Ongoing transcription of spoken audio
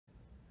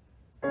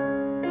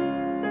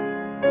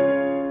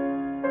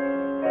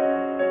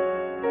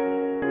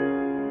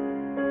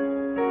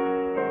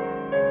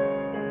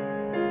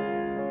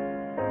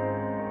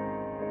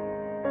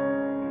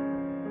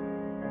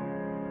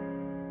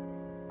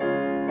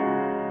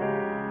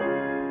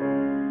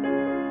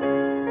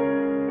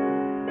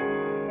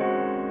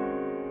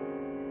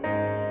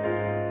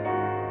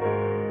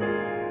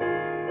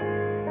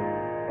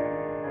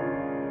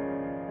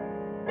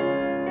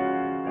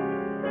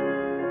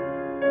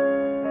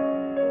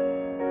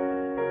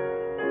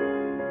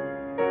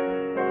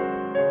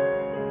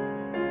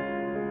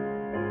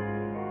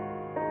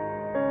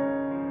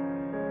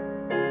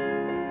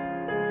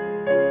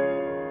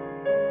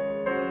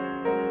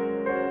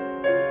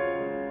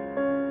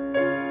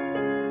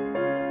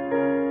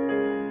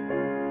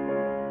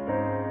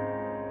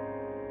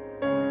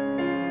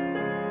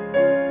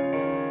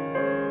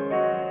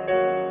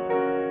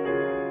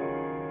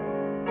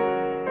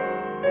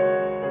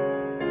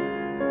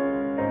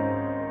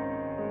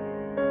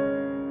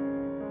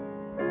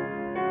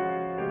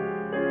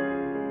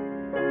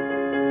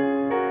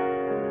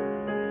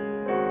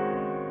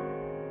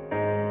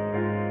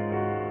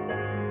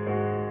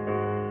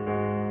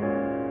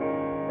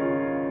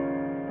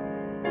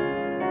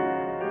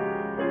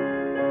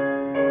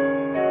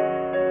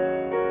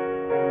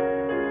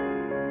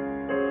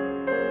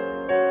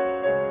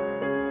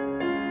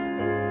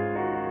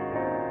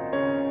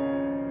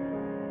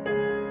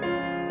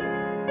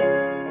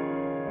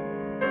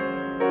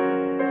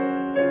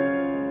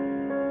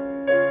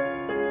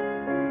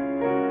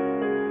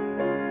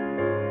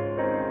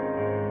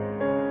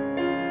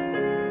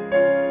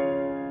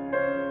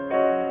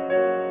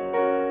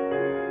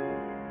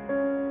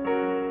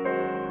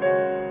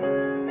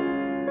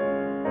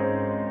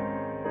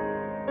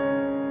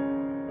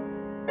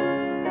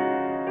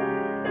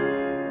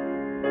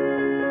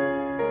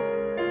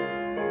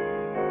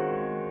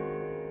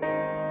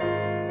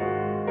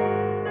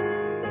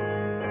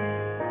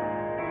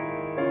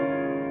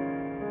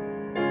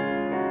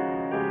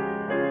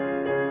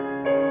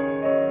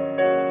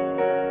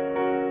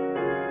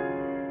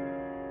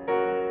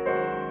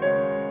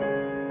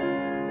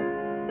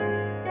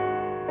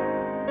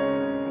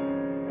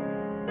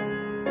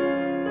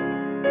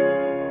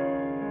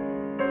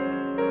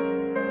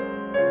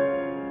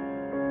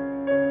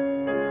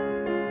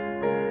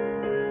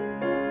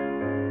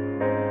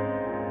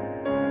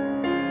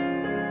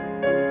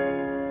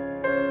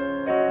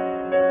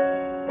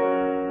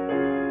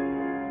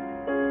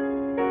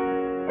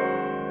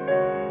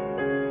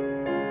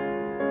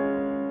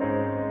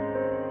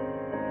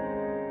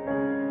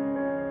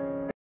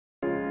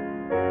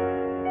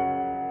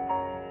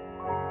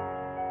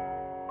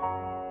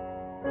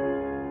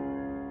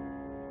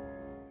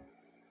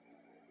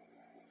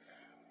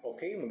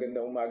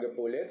umaga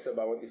po ulit sa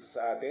bawat isa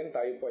sa atin.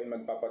 Tayo po ay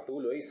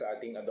magpapatuloy sa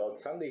ating Adult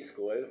Sunday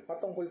School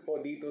patungkol po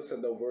dito sa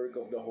the work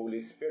of the Holy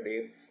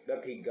Spirit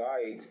that He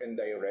guides and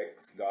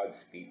directs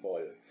God's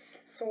people.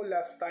 So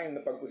last time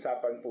na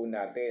pag-usapan po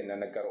natin na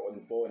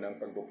nagkaroon po ng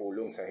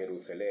pagpupulong sa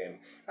Jerusalem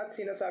at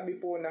sinasabi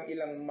po ng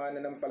ilang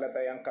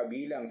mananampalatayang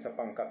kabilang sa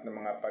pangkat ng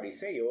mga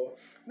Pariseo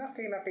na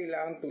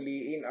kinakailangang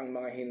tuliin ang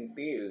mga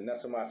hintil na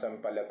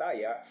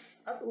sumasampalataya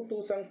at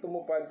utusang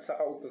tumupad sa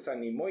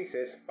kautusan ni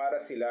Moises para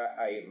sila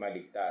ay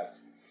maligtas.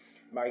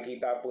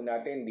 Makikita po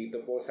natin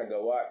dito po sa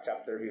Gawa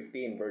chapter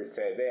 15 verse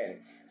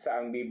 7.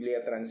 Sa ang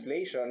Biblia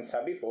translation,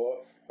 sabi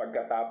po,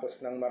 pagkatapos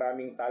ng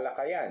maraming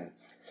talakayan.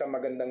 Sa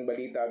Magandang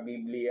Balita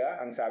Biblia,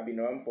 ang sabi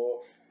naman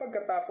po,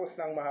 pagkatapos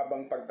ng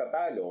mahabang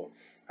pagtatalo.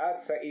 At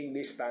sa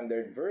English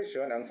Standard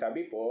Version, ang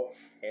sabi po,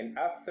 and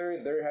after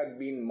there had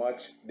been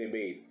much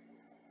debate.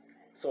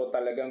 So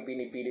talagang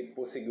pinipilit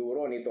po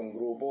siguro nitong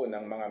grupo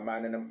ng mga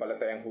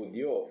mananampalatayang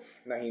Hudyo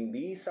na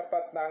hindi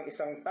sapat na ang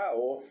isang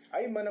tao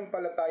ay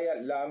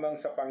manampalataya lamang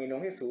sa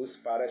Panginoong Hesus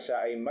para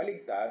siya ay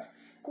maligtas,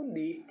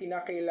 kundi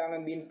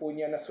kinakailangan din po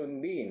niya na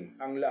sundin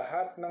ang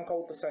lahat ng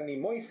kautusan ni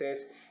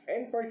Moises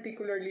and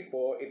particularly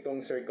po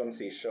itong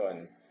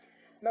circumcision.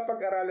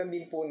 Napag-aralan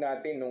din po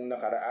natin nung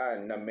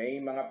nakaraan na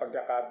may mga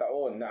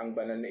pagkakataon na ang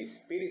banal na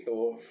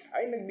Espiritu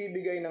ay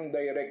nagbibigay ng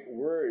direct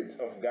words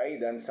of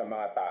guidance sa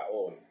mga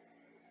tao.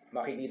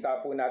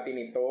 Makikita po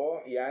natin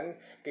ito, yan,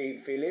 kay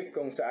Philip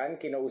kung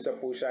saan kinausap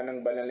po siya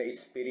ng banal na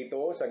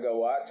Espiritu sa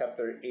Gawa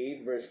chapter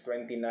 8 verse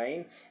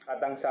 29 at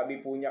ang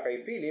sabi po niya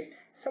kay Philip,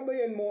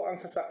 sabayan mo ang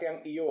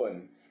sasakyang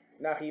iyon.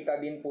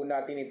 Nakita din po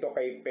natin ito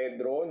kay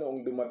Pedro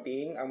noong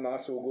dumating ang mga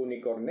sugo ni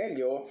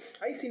Cornelio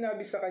ay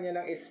sinabi sa kanya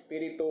ng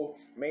Espiritu,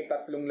 may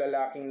 3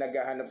 lalaking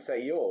naghahanap sa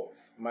iyo.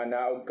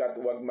 Manaog ka't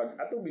huwag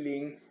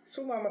mag-atubiling,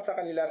 sumama sa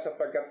kanila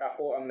sapagkat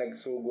ako ang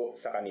nagsugo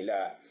sa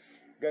kanila.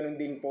 Ganon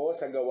din po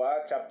sa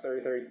Gawa chapter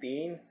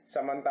 13,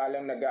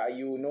 samantalang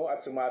nag-aayuno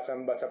at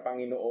sumasamba sa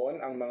Panginoon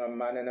ang mga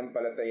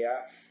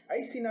mananampalataya,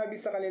 ay sinabi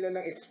sa kanila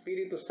ng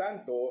Espiritu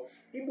Santo,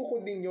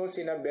 ibukod ninyo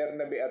sina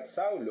Bernabe at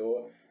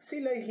Saulo,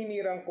 sila'y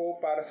hinirang ko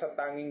para sa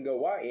tanging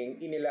gawaing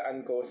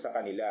inilaan ko sa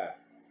kanila.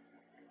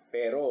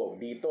 Pero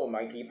dito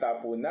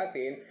makikita po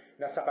natin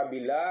na sa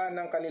kabila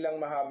ng kanilang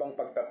mahabang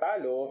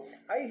pagtatalo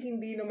ay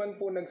hindi naman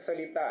po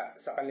nagsalita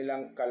sa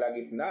kanilang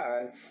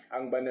kalagitnaan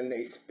ang banal na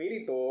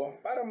Espiritu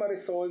para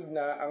ma-resolve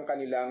na ang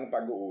kanilang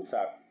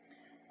pag-uusap.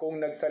 Kung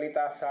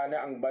nagsalita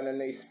sana ang banal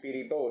na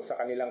Espiritu sa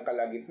kanilang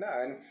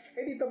kalagitnaan,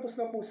 edi tapos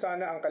na po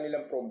sana ang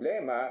kanilang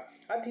problema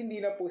at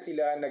hindi na po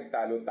sila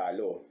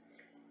nagtalo-talo.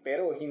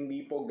 Pero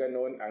hindi po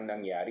ganon ang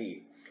nangyari.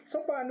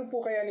 So paano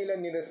po kaya nila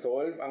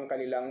ni-resolve ang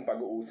kanilang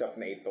pag-uusap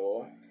na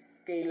ito?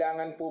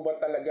 Kailangan po ba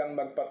talagang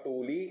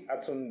magpatuli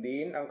at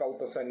sundin ang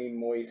kautusan ni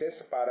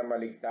Moises para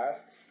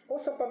maligtas? O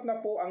sapat na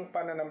po ang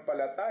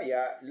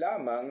pananampalataya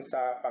lamang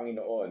sa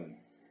Panginoon?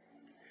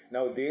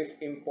 Now this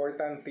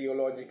important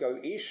theological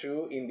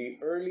issue in the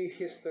early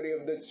history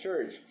of the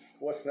church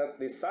was not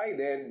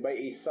decided by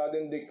a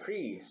sudden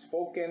decree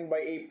spoken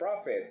by a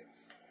prophet.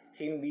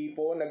 Hindi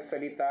po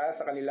nagsalita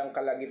sa kanilang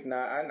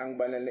kalagitnaan ang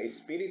banal na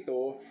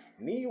Espiritu,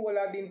 ni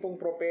wala din pong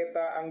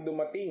propeta ang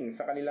dumating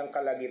sa kanilang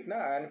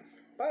kalagitnaan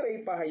para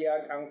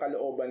ipahayag ang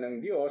kalooban ng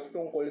Diyos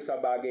tungkol sa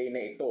bagay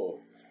na ito.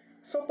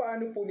 So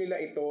paano po nila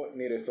ito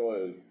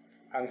ni-resolve?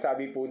 Ang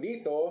sabi po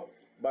dito,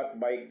 but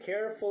by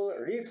careful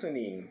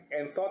reasoning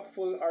and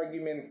thoughtful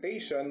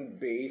argumentation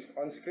based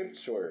on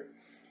Scripture.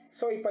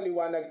 So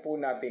ipaliwanag po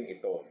natin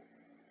ito.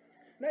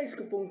 Nais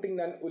ko pong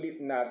tingnan ulit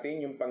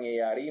natin yung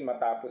pangyayari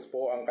matapos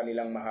po ang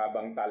kanilang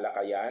mahabang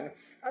talakayan.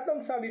 At ang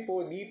sabi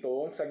po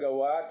dito sa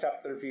Gawa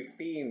chapter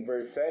 15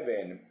 verse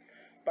 7,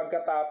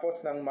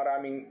 pagkatapos ng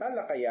maraming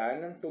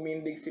talakayan,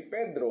 tumindig si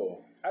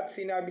Pedro at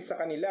sinabi sa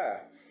kanila,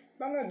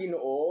 mga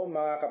Ginoo,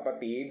 mga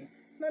kapatid,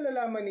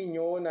 nalalaman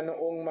ninyo na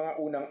noong mga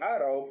unang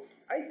araw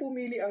ay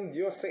pumili ang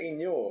Diyos sa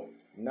inyo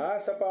na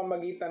sa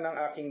pamagitan ng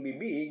aking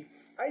bibig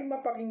ay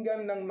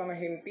mapakinggan ng mga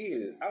hentil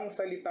ang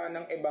salita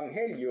ng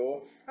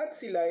ebanghelyo at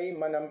sila'y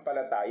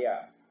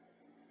manampalataya.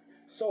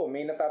 So,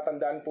 may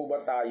natatandaan po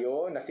ba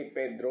tayo na si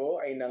Pedro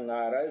ay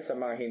nangaral sa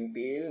mga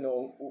hentil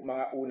noong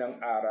mga unang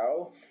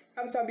araw?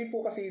 Ang sabi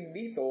po kasi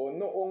dito,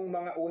 noong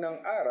mga unang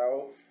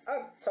araw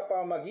at sa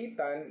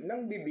pamagitan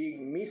ng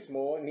bibig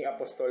mismo ni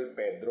Apostol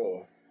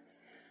Pedro.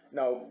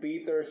 Now,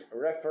 Peter's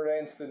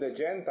reference to the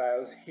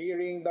Gentiles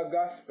hearing the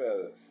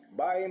gospel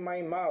by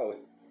my mouth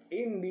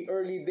in the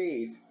early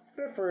days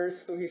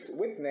refers to his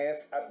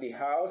witness at the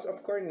house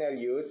of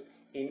Cornelius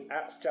in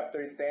Acts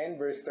chapter 10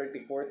 verse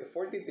 34 to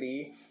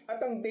 43 at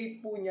ang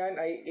date po niyan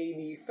ay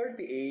AD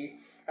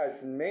 38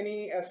 as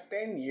many as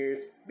 10 years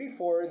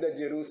before the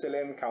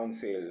Jerusalem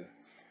Council.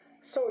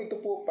 So ito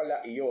po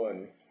pala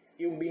iyon.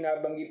 Yung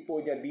binabanggit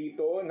po niya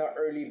dito na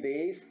early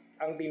days,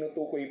 ang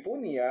tinutukoy po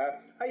niya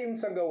ay yung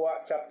sa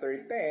Gawa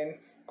chapter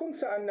 10 kung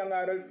saan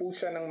nangaral po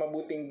siya ng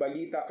mabuting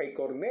balita kay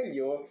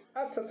Cornelio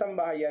at sa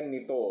sambahayan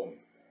nito.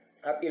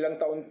 At ilang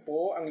taon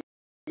po ang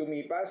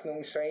lumipas nung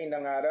siya'y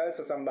nangaral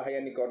sa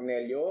sambahayan ni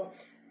Cornelio?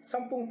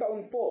 10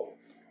 taon po.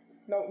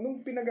 Now, nung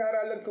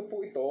pinag-aaralan ko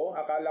po ito,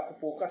 akala ko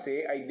po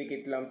kasi ay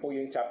dikit lang po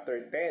yung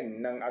chapter 10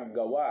 ng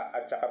Aggawa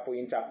at saka po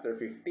yung chapter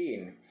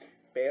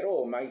 15.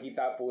 Pero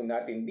makikita po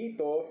natin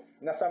dito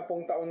na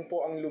 10 taon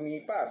po ang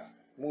lumipas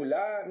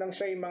mula nang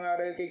siya'y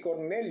mangaral kay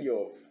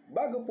Cornelio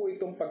bago po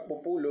itong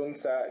pagpupulong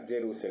sa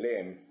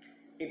Jerusalem.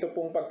 Ito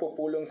pong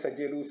pagpupulong sa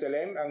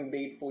Jerusalem, ang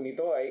date po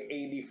nito ay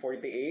AD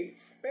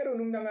 48, pero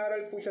nung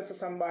nangaral po siya sa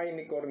sambahay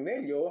ni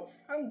Cornelio,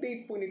 ang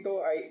date po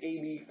nito ay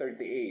AD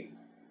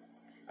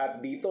 38.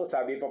 At dito,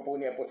 sabi pa po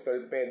ni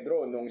Apostol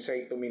Pedro nung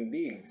siya'y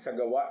tumindig sa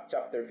Gawa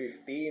chapter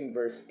 15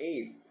 verse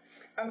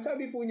 8. Ang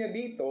sabi po niya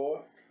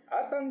dito,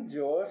 at ang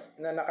Diyos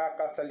na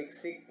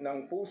nakakasaliksik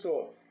ng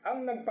puso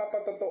ang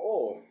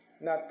nagpapatotoo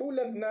na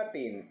tulad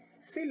natin,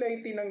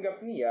 sila'y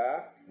tinanggap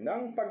niya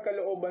nang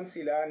pagkalooban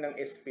sila ng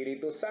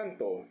Espiritu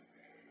Santo.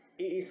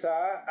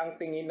 Iisa ang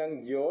tingin ng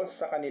Diyos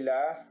sa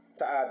kanila,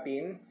 sa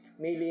atin,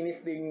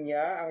 nilinis din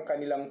niya ang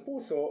kanilang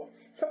puso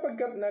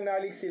sapagkat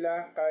nanalig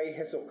sila kay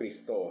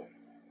Hesukristo.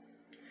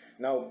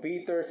 Now,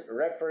 Peter's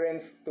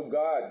reference to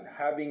God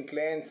having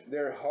cleansed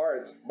their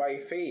hearts by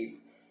faith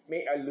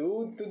may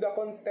allude to the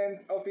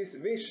content of his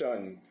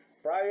vision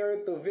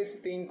prior to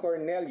visiting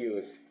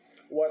Cornelius.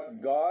 What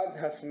God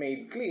has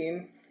made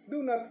clean, do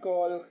not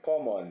call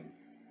common.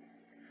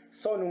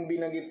 So, nung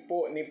binanggit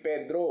po ni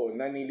Pedro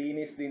na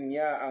nilinis din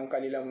niya ang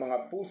kanilang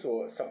mga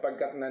puso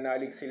sapagkat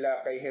nanalig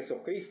sila kay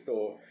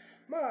Hesukristo,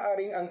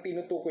 maaaring ang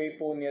tinutukoy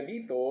po niya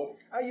dito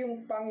ay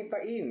yung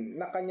pangitain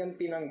na kanyang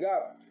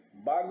tinanggap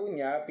bago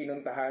niya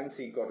pinuntahan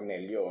si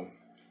Cornelio.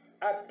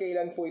 At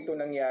kailan po ito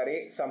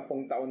nangyari? 10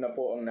 taon na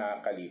po ang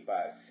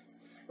nakalipas.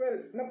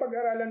 Well,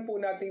 napag-aralan po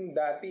natin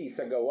dati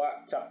sa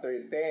Gawa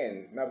chapter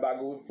 10 na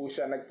bago po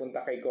siya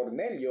nagpunta kay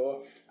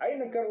Cornelio ay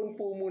nagkaroon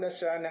po muna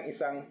siya ng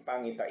isang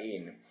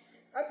pangitain.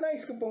 At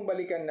nais ko pong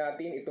balikan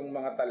natin itong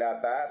mga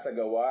talata sa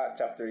Gawa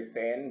chapter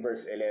 10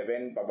 verse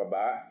 11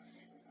 pababa.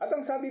 At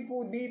ang sabi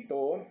po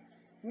dito,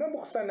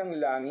 nabuksan ng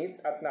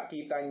langit at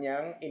nakita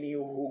niyang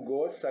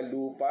inihuhugos sa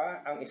lupa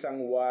ang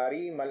isang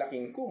wari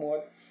malaking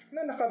kumot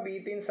na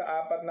nakabitin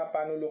sa 4 na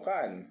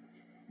panulukan.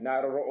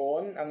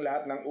 Naroroon ang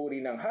lahat ng uri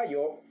ng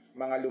hayop,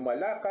 mga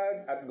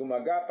lumalakad at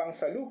gumagapang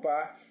sa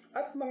lupa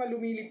at mga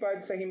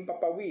lumilipad sa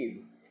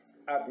himpapawid.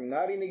 At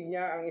narinig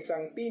niya ang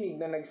isang tinig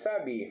na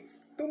nagsabi,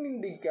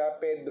 "Tumindig ka,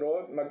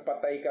 Pedro,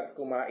 magpatay ka't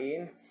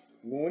kumain."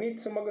 Ngunit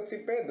sumagot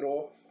si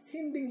Pedro,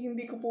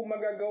 "Hinding-hindi ko po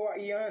magagawa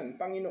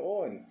iyan,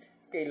 Panginoon.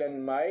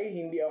 Kailanmay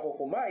hindi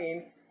ako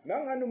kumain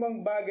ng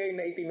anumang bagay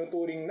na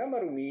itinuturing na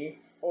marumi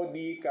o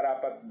di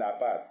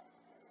karapat-dapat."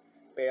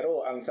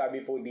 Pero ang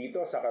sabi po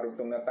dito sa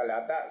karugtong na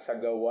talata sa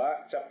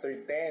Gawa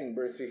chapter 10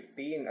 verse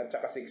 15 at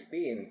saka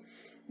 16,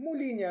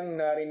 muli niyang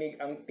narinig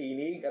ang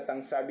tinig at ang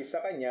sabi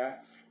sa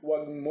kanya,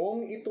 "Huwag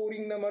mong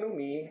ituring na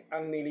marumi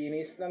ang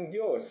nilinis ng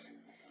Diyos."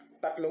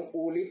 3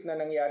 ulit na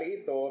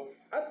nangyari ito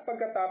at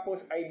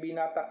pagkatapos ay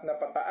binatak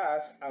na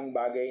pataas ang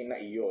bagay na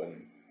iyon.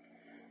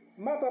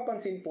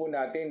 Mapapansin po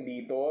natin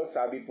dito,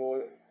 sabi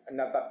po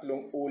na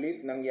 3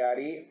 ulit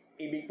nangyari,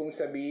 ibig pong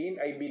sabihin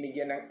ay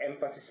binigyan ng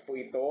emphasis po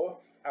ito,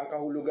 ang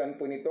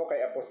kahulugan po nito kay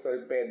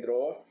Apostol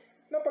Pedro.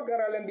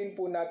 Napag-aralan din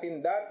po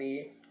natin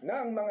dati na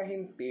ang mga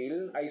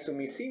hintil ay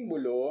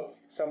sumisimbolo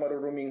sa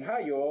maruruming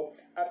hayop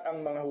at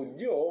ang mga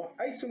Hudyo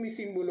ay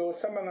sumisimbolo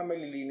sa mga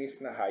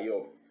malilinis na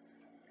hayop.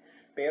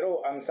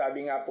 Pero ang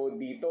sabi nga po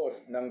dito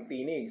ng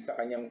tinig sa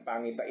kanyang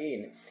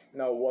pangitain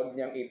na huwag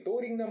niyang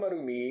ituring na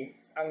marumi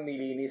ang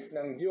nilinis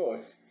ng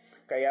Diyos.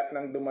 Kaya't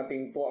nang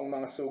dumating po ang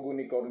mga sugo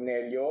ni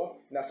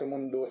Cornelio na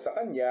sumundo sa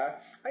kanya,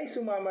 ay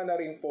sumama na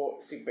rin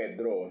po si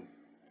Pedro.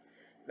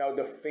 Now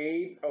the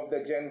faith of the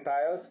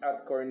Gentiles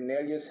at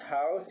Cornelius'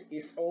 house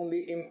is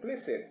only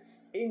implicit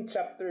in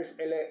chapters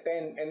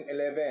 10 and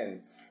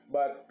 11.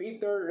 But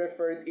Peter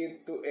referred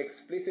it to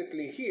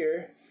explicitly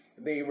here.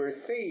 They were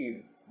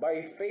saved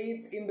by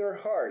faith in their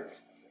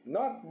hearts,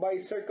 not by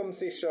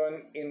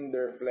circumcision in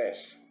their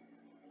flesh.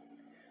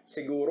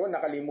 Siguro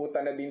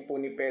nakalimutan na din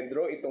po ni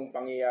Pedro itong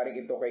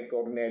pangyayaring ito kay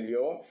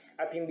Cornelio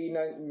at hindi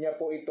na niya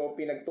po ito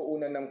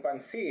pinagtuunan ng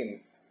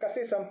pansin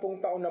kasi 10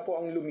 taon na po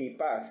ang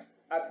lumipas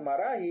at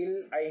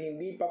marahil ay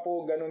hindi pa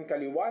po ganun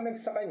kaliwanag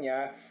sa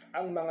kanya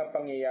ang mga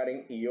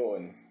pangyayaring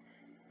iyon.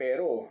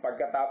 Pero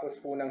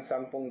pagkatapos po ng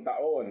 10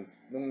 taon,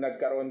 nung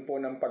nagkaroon po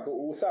ng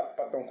pag-uusap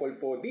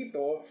patungkol po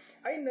dito,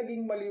 ay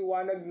naging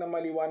maliwanag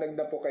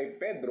na po kay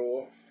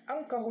Pedro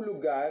ang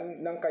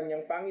kahulugan ng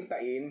kanyang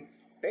pangitain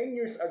 10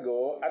 years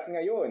ago at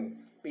ngayon,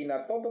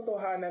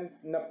 pinatototohanan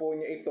na po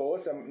niya ito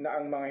na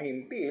ang mga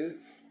hintil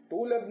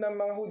tulad ng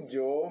mga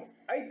Hudyo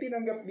ay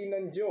tinanggap din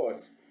ng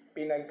Diyos.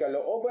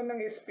 Pinagkalooban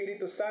ng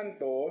Espiritu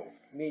Santo,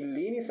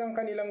 nilinis ang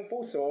kanilang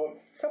puso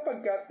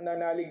sapagkat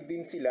nanalig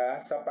din sila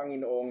sa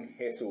Panginoong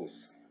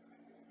Jesus.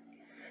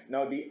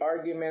 Now the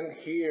argument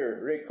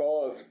here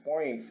recalls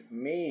points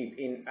made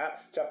in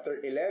Acts chapter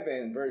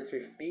 11 verse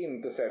 15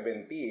 to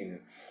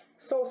 17.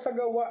 So sa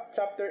Gawa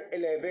chapter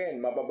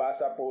 11,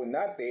 mababasa po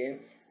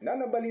natin na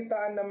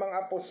nabalitaan ng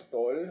mga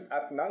apostol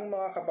at ng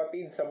mga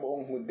kapatid sa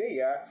buong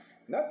Judea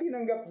na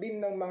tinanggap din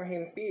ng mga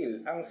hentil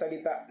ang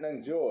salita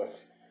ng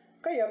Diyos.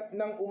 Kaya't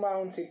nang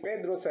umahon si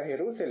Pedro sa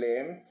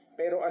Jerusalem,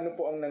 pero ano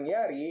po ang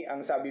nangyari? Ang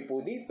sabi po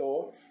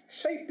dito,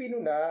 siya'y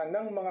pinuna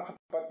ng mga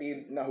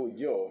kapatid na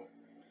Hudyo.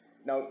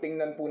 Now,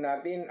 tingnan po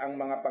natin ang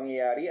mga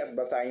pangyayari at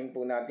basahin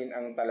po natin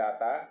ang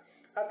talata.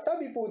 At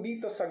sabi po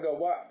dito sa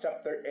Gawa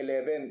chapter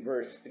 11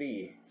 verse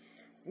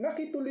 3,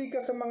 nakituloy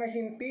ka sa mga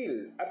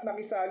hintil at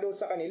nakisalo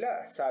sa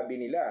kanila,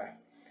 sabi nila.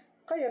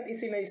 Kaya't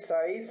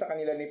isinaysay sa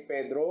kanila ni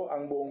Pedro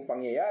ang buong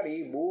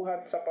pangyayari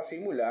buhat sa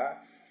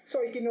pasimula.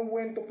 So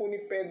ikinuwento po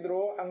ni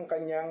Pedro ang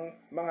kanyang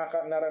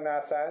mga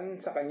naranasan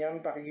sa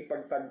kanyang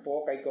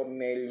pakikipagtagpo kay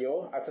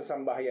Cornelio at sa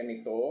sambahayan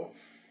nito.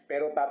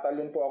 Pero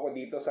tatalon po ako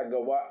dito sa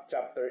Gawa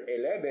chapter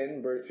 11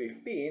 verse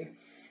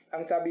 15.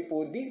 Ang sabi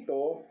po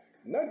dito,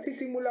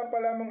 nagsisimula pa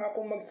lamang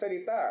akong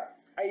magsalita,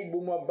 ay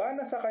bumaba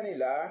na sa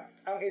kanila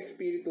ang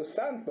Espiritu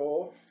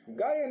Santo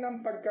gaya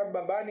ng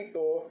pagkababa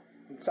nito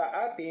sa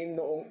atin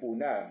noong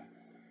una.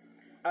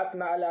 At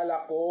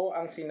naalala ko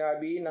ang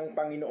sinabi ng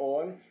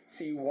Panginoon,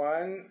 si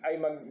Juan ay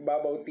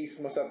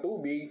magbabautismo sa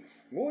tubig,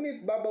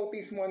 ngunit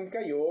babautismoan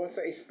kayo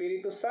sa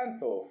Espiritu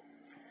Santo.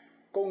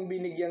 Kung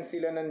binigyan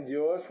sila ng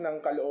Diyos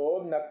ng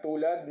kaloob na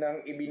tulad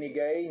ng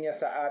ibinigay niya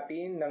sa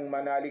atin nang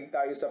manalig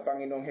tayo sa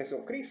Panginoong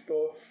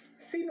Hesukristo,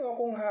 sino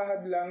akong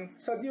hahadlang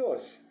sa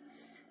Diyos?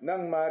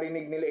 Nang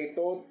marinig nila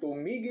ito,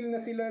 tumigil na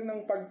sila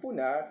ng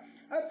pagpuna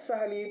at sa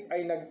halip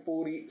ay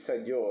nagpuri sa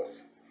Diyos.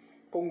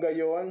 Kung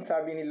gayon,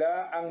 sabi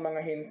nila, ang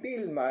mga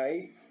hentil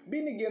may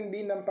binigyan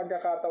din ng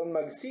pagkakataon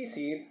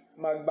magsisit,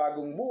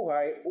 magbagong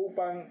buhay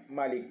upang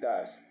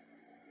maligtas.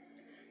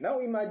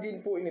 Now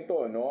imagine po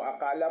nito, no?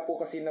 Akala po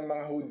kasi ng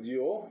mga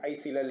Hudyo ay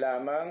sila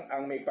lamang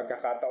ang may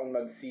pagkakataon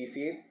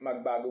magsisit,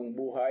 magbagong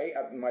buhay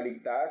at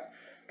maligtas.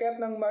 Kaya't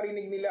nang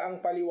marinig nila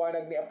ang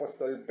paliwanag ni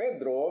Apostol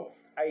Pedro,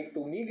 ay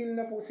tumigil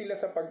na po sila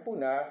sa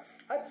pagpuna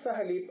at sa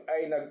halip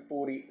ay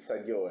nagpuri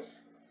sa Diyos.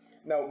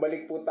 Now,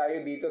 balik po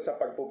tayo dito sa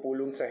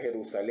pagpupulong sa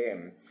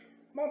Jerusalem.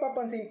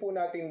 Mapapansin po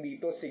natin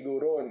dito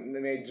siguro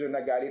medyo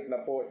nagalit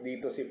na po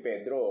dito si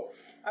Pedro.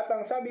 At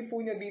ang sabi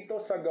po niya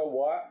dito sa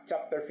Gawa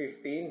chapter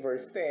 15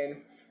 verse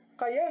 10,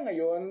 kaya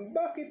ngayon,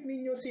 bakit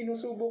ninyo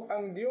sinusubok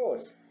ang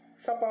Diyos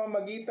sa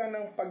pamamagitan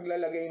ng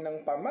paglalagay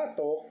ng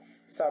pamatok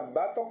sa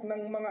batok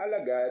ng mga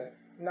alagad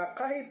na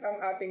kahit ang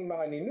ating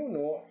mga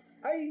ninuno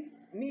ay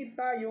ni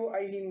tayo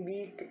ay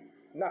hindi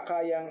na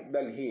kayang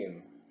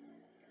dalhin?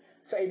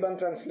 Sa ibang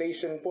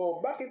translation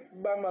po, bakit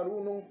ba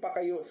marunong pa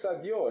kayo sa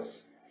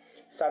Diyos?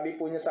 Sabi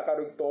po niya sa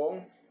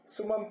karugtong,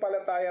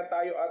 sumampalataya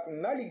tayo at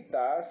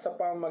naligtas sa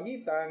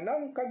pamamagitan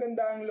ng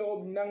kagandahang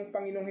loob ng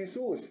Panginoong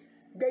Hesus.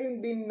 Gayon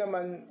din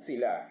naman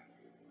sila.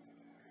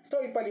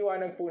 So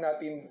ipaliwanag po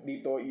natin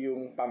dito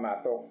yung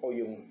pamatok o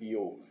yung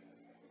yoke.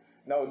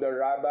 Now the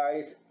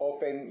rabbis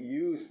often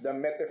use the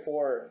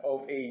metaphor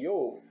of a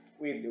yoke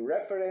with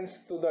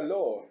reference to the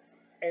law.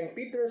 And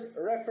Peter's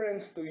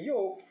reference to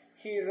yoke,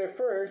 he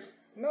refers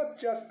not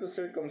just to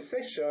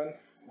circumcision,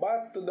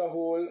 but to the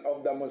whole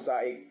of the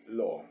Mosaic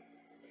law.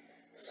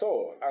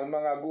 So, ang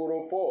mga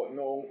guro po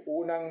noong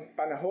unang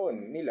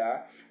panahon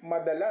nila,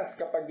 madalas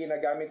kapag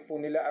ginagamit po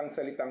nila ang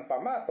salitang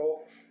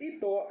pamatok,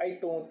 ito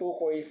ay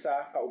tumutukoy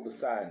sa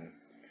kautusan.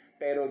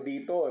 Pero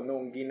dito,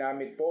 nung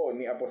ginamit po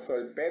ni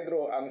Apostol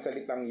Pedro ang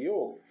salitang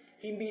yoke,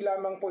 hindi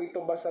lamang po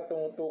ito basta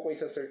tumutukoy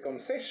sa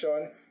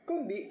circumcision,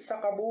 kundi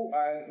sa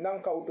kabuuan ng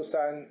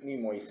kautusan ni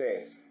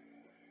Moises.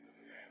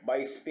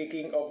 By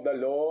speaking of the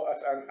law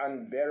as an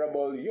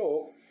unbearable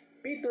yoke,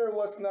 Peter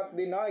was not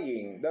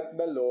denying that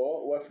the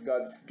law was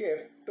God's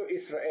gift to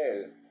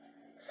Israel.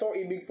 So,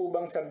 ibig po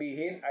bang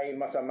sabihin ay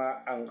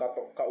masama ang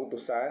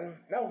kautusan?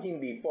 Now,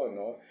 hindi po,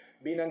 no?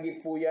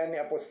 Binanggit po yan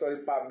ni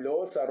Apostol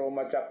Pablo sa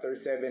Roma chapter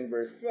 7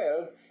 verse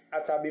 12,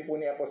 at sabi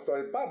po ni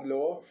Apostol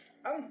Pablo,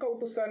 ang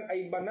kautusan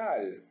ay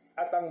banal,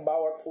 at ang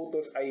bawat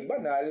utos ay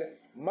banal,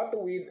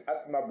 matuwid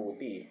at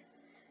mabuti.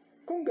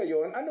 Kung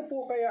gayon, ano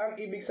po kaya ang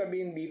ibig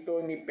sabihin dito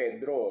ni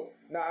Pedro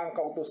na ang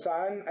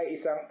kautusan ay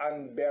isang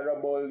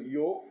unbearable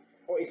yoke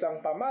o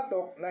isang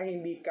pamatok na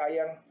hindi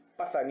kayang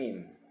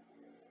pasanin?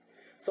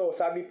 So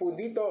sabi po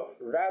dito,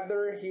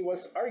 rather he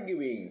was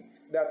arguing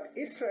that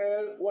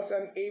Israel was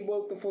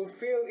unable to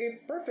fulfill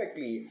it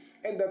perfectly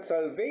and that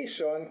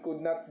salvation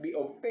could not be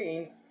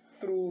obtained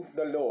through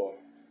the law.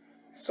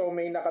 So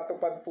may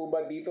nakatupad po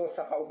ba dito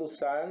sa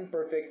kautusan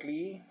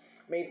perfectly?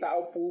 May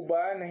tao po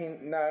ba na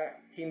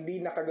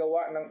hindi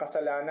nakagawa ng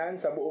kasalanan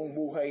sa buong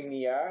buhay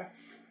niya?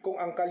 Kung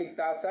ang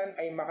kaligtasan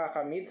ay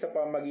makakamit sa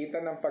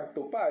pamamagitan ng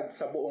pagtupad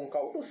sa buong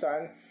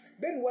kautusan,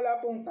 then wala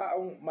pong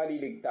taong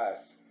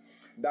maliligtas.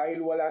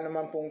 Dahil wala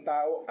naman pong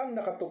tao ang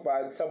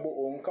nakatupad sa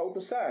buong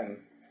kautusan.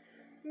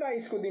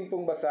 Nais ko din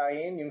pong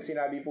basahin yung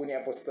sinabi po ni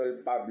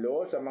Apostol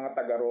Pablo sa mga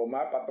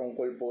taga-Roma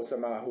patungkol po sa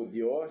mga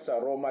Hudyo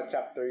sa Roma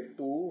chapter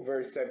 2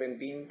 verse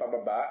 17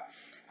 pababa.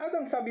 At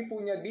ang sabi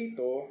po niya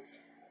dito,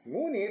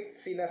 ngunit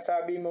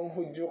sinasabi mong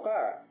Hudyo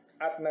ka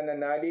at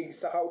nananalig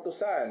sa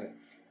kautusan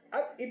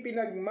at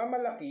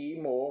ipinagmamalaki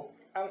mo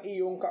ang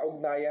iyong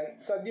kaugnayan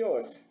sa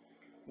Diyos.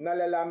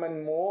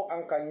 Nalalaman mo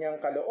ang kanyang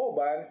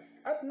kalooban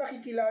at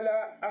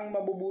nakikilala ang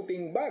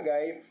mabubuting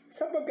bagay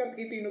sapagkat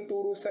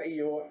itinuturo sa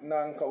iyo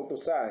ng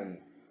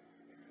kautusan.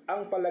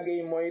 Ang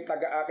palagay mo'y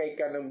taga-akay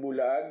ka ng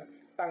bulag,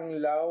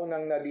 tanglaw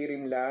ng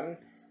nadirimlam,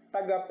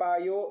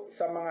 tagapayo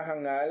sa mga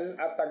hangal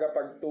at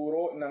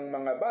tagapagturo ng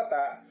mga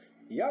bata,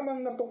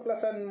 yamang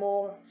natuklasan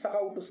mo sa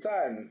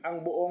kautusan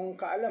ang buong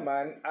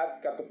kaalaman at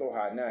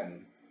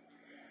katotohanan.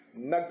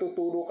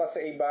 Nagtuturo ka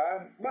sa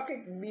iba,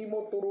 bakit di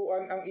mo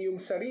turuan ang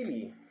iyong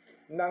sarili?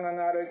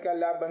 Nangangaral ka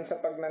laban sa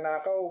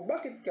pagnanakaw,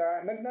 bakit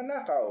ka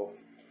nagnanakaw?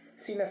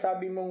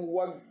 Sinasabi mong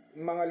huwag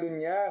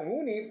mangalunya,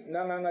 ngunit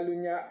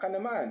nangangalunya ka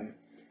naman.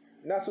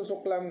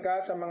 Nasusuklam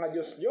ka sa mga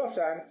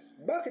Diyos-Diyosan,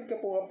 bakit ka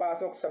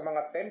pumapasok sa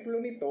mga templo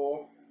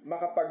nito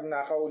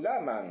makapagnakaw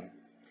lamang?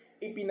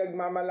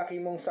 Ipinagmamalaki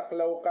mong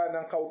saklaw ka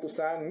ng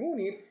kautusan,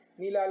 ngunit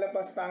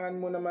nilalapastangan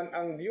mo naman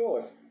ang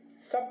Diyos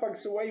sa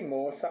pagsuway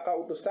mo sa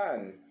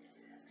kautusan.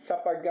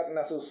 Sapagkat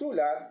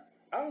nasusulat,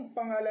 ang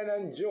pangalan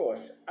ng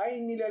Diyos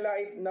ay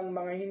nilalait ng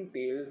mga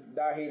hintil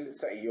dahil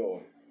sa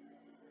iyo.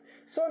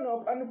 So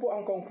ano po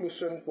ang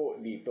conclusion po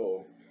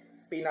dito?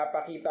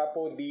 Pinapakita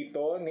po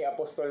dito ni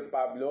Apostol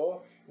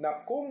Pablo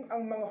na kung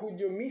ang mga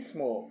Hudyo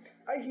mismo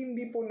ay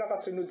hindi po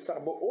nakasunod sa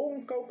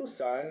buong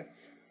kautusan,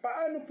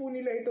 paano po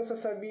nila ito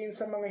sasabihin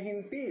sa mga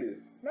hintil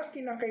na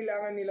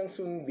kinakailangan nilang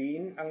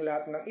sundin ang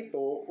lahat ng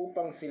ito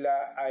upang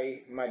sila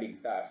ay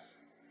maligtas?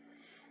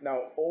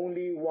 Now,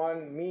 only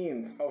one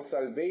means of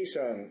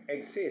salvation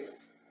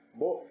exists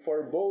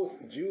for both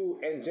Jew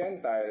and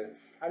Gentile.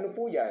 Ano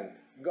po yan?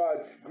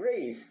 God's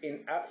grace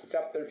in Acts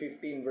chapter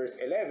 15 verse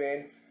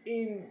 11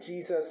 in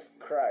Jesus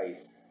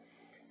Christ.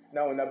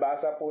 Now,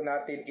 nabasa po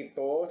natin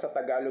ito sa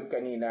Tagalog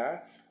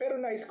kanina, pero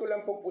nais ko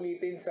lang po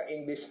ulitin sa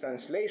English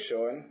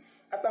translation.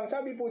 At ang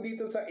sabi po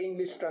dito sa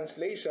English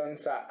translation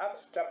sa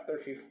Acts chapter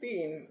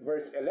 15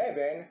 verse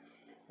 11,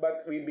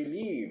 "But we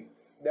believe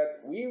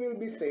that we will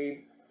be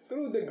saved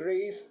through the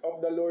grace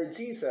of the Lord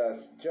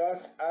Jesus,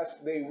 just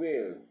as they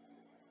will."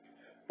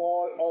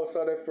 Paul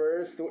also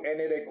refers to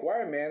any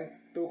requirement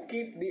to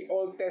keep the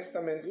Old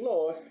Testament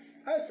laws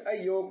as a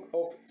yoke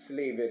of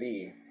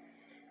slavery.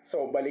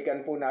 So,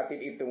 balikan po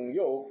natin itong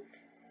yoke.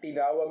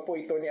 Tinawag po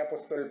ito ni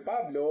Apostol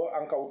Pablo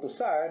ang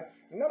kautusan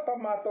na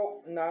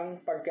pamatok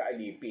ng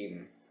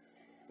pagkaalipin.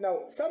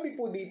 Now, sabi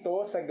po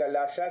dito sa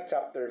Galatia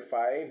chapter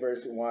 5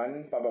 verse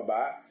 1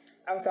 pababa,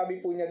 ang sabi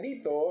po niya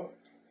dito,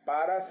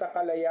 "Para sa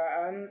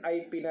kalayaan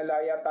ay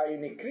pinalaya tayo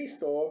ni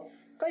Kristo,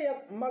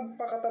 kaya't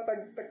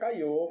magpakatatag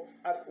kayo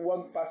at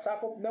huwag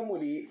pasakop na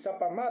muli sa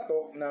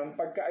pamatok ng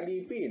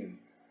pagkaalipin."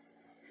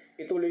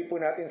 Ituloy po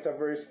natin sa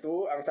verse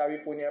 2, ang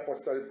sabi po ni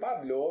Apostol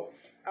Pablo,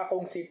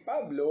 "Akong si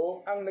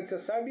Pablo ang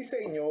nagsasabi sa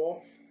inyo,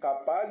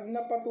 kapag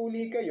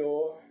napatuli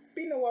kayo,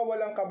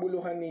 pinawawalang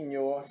kabuluhan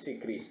ninyo si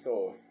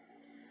Kristo."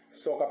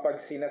 So kapag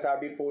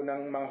sinasabi po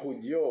ng mga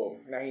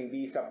Hudyo na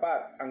hindi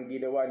sapat ang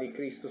ginawa ni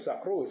Kristo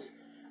sa krus,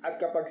 at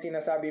kapag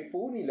sinasabi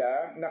po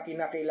nila na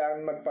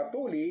kinakailangan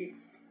magpatuli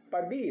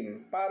pa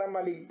din para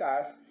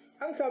maligtas,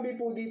 ang sabi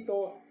po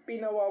dito,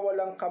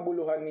 pinawawalang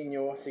kabuluhan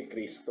ninyo si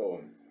Kristo.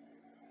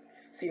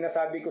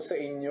 Sinasabi ko sa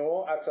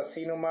inyo at sa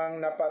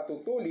sinumang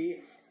napatutuli,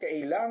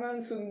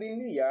 kailangan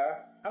sundin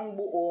niya ang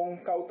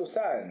buong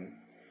kautusan.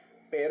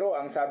 Pero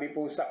ang sabi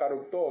po sa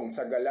karugtong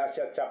sa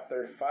Galatia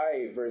chapter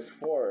 5 verse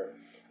 4,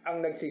 ang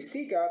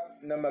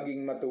nagsisikap na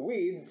maging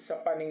matuwid sa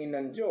paningin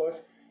ng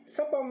Diyos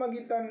sa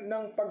pamagitan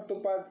ng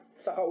pagtupad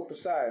sa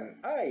kautusan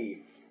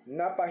ay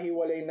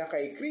napahiwalay na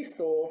kay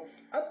Kristo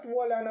at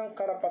wala ng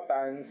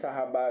karapatan sa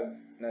habag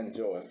ng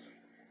Diyos.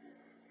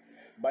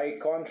 By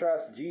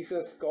contrast,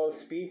 Jesus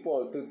calls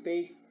people to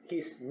take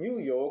His new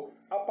yoke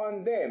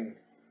upon them,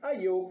 a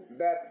yoke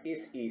that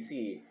is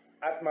easy.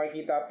 At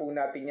makikita po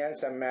natin yan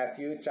sa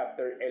Matthew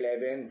chapter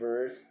 11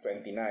 verse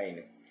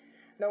 29.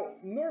 Now,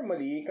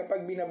 normally,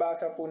 kapag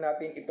binabasa po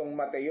natin itong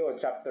Mateo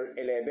chapter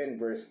 11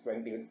 verse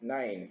 29,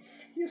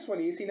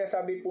 usually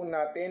sinasabi po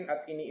natin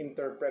at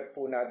ini-interpret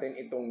po natin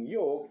itong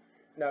yoke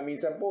na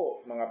minsan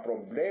po mga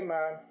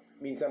problema,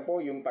 minsan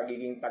po yung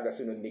pagiging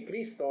tagasunod ni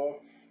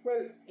Kristo.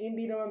 Well,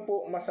 hindi naman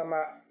po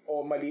masama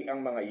o mali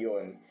ang mga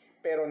iyon.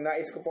 Pero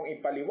nais ko pong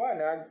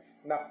ipaliwanag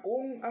na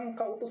kung ang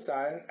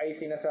kautusan ay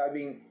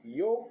sinasabing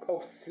yoke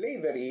of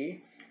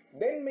slavery,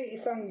 then may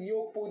isang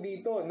yoke po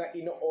dito na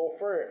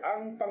ino-offer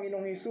ang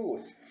Panginoong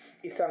Hesus.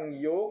 Isang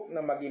yoke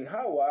na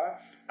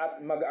maginhawa at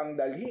magaang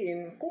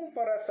dalhin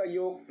kumpara sa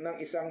yoke ng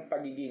isang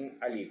pagiging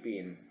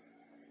alipin.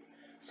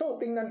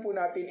 So, tingnan po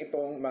natin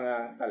itong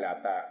mga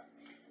talata.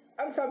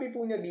 Ang sabi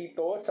po niya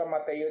dito sa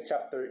Mateo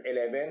chapter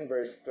 11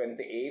 verse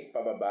 28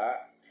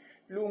 pababa,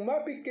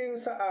 "Lumapit kayo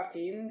sa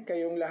akin,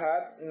 kayong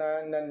lahat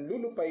na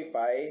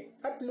nanlulupaypay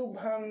at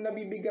lubhang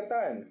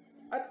nabibigatan,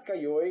 at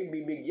kayo'y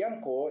bibigyan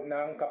ko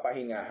ng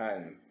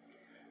kapahingahan.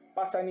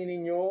 Pasanin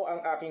ninyo ang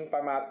aking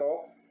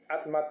pamatok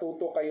at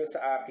matuto kayo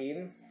sa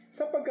akin,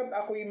 sapagkat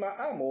ako'y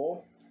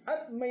maamo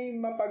at may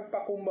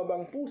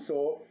mapagpakumbabang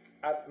puso,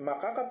 at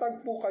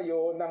makakatagpo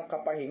kayo ng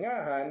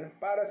kapahingahan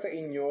para sa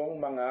inyong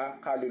mga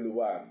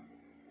kaluluwa.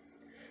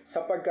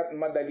 Sapagkat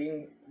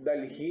madaling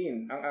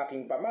dalhin ang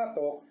aking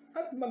pamatok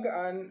at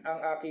magaan ang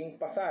aking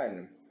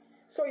pasan."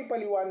 So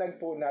ipaliwanag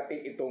po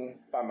natin itong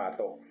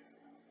pamatok.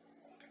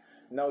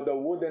 Now the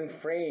wooden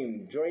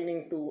frame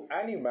joining two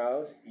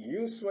animals,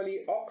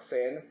 usually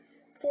oxen,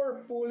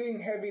 for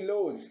pulling heavy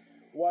loads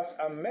was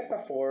a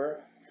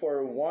metaphor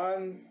for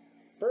one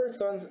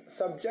person's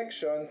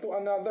subjection to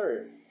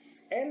another,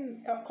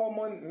 and a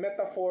common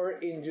metaphor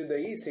in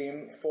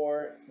Judaism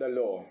for the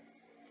law.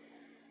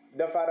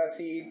 The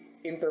Pharisee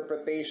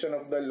interpretation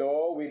of the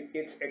law, with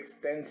its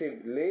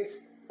extensive list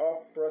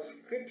of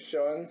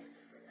prescriptions,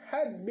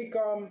 had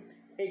become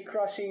a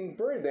crushing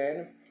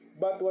burden,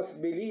 but was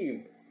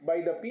believed by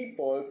the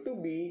people to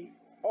be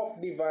of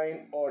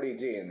divine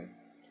origin.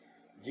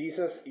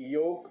 Jesus'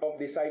 yoke of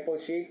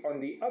discipleship,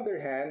 on the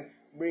other hand,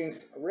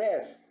 brings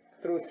rest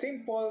through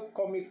simple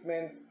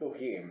commitment to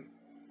Him.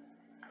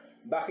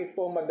 Bakit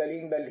po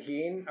madaling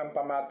dalhin ang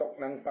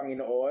pamatok ng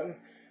Panginoon?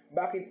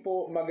 Bakit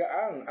po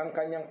magaang ang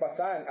kanyang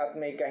pasan at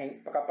may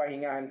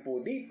kapahingahan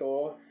po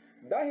dito?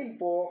 Dahil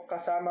po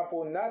kasama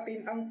po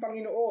natin ang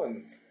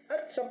Panginoon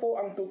at siya po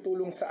ang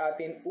tutulong sa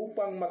atin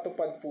upang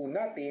matupad po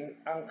natin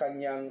ang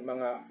kanyang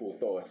mga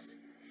utos.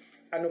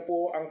 Ano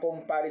po ang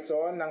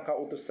comparison ng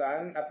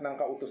kautusan at ng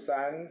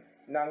kautusan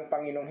ng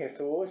Panginoong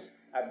Hesus?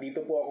 At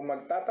dito po ako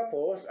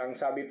magtatapos. Ang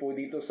sabi po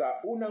dito sa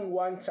unang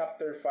 1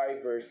 chapter 5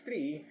 verse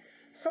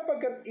 3,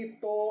 sapagkat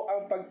ito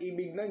ang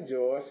pag-ibig ng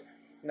Diyos,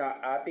 na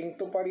ating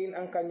tuparin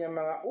ang kanyang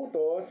mga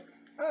utos.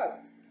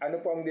 At ano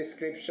po ang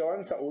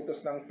description sa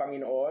utos ng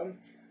Panginoon?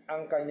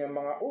 Ang kanyang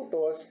mga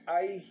utos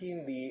ay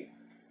hindi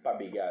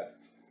pabigat.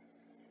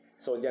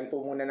 So dyan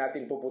po muna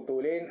natin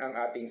puputulin ang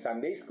ating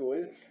Sunday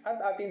School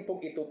at atin pong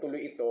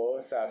itutuloy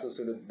ito sa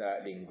susunod na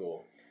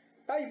linggo.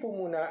 Tayo po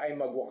muna ay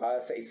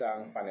magwakas sa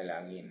isang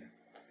panalangin.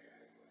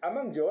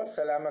 Amang Diyos,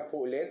 salamat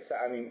po ulit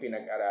sa aming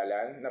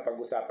pinag-aralan.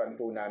 Napag-usapan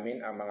po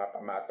namin ang mga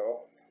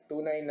pamatok.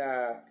 Tunay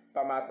na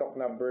pamatok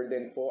na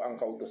burden po ang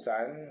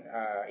kautusan.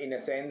 In a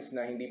sense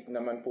na hindi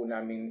naman po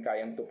namin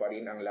kayang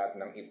tuparin ang lahat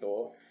ng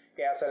ito.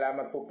 Kaya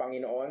salamat po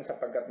Panginoon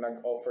sapagkat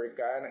nag-offer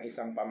ka ng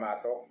isang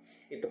pamatok.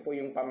 Ito po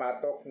yung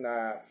pamatok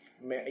na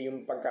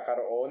yung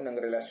pagkakaroon ng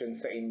relasyon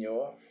sa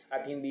inyo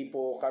at hindi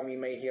po kami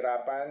may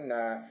hirapan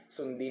na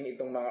sundin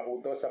itong mga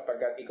utos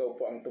sapagkat ikaw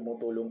po ang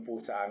tumutulong po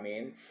sa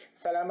amin.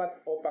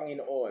 Salamat po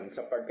Panginoon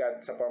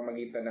sapagkat sa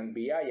pamamagitan ng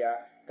biyaya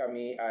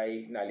kami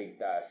ay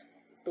naligtas.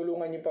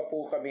 Tulungan niyo pa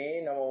po kami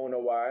na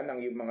maunawaan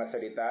ang iyong mga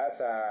salita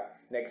sa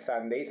next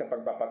Sunday sa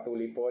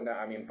pagpapatuloy po na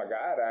aming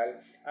pag-aaral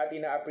at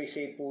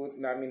ina-appreciate po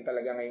namin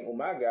talaga ngayong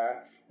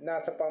umaga na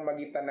sa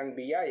pamamagitan ng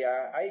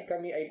biyaya ay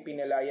kami ay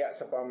pinalaya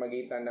sa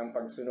pamamagitan ng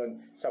pagsunod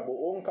sa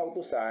buong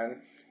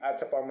kautusan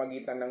at sa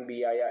pamamagitan ng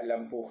biyaya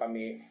lang po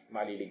kami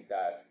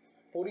maliligtas.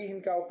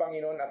 Purihin ka o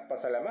Panginoon at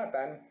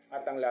pasalamatan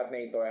at ang lahat na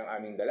ito ay ang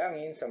aming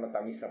dalangin sa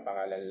matamis na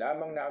pangalan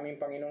lamang na aming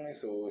Panginoong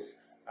Hesus.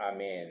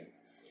 Amen.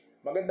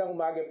 Magandang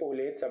umaga po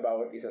ulit sa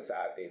bawat isa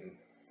sa atin.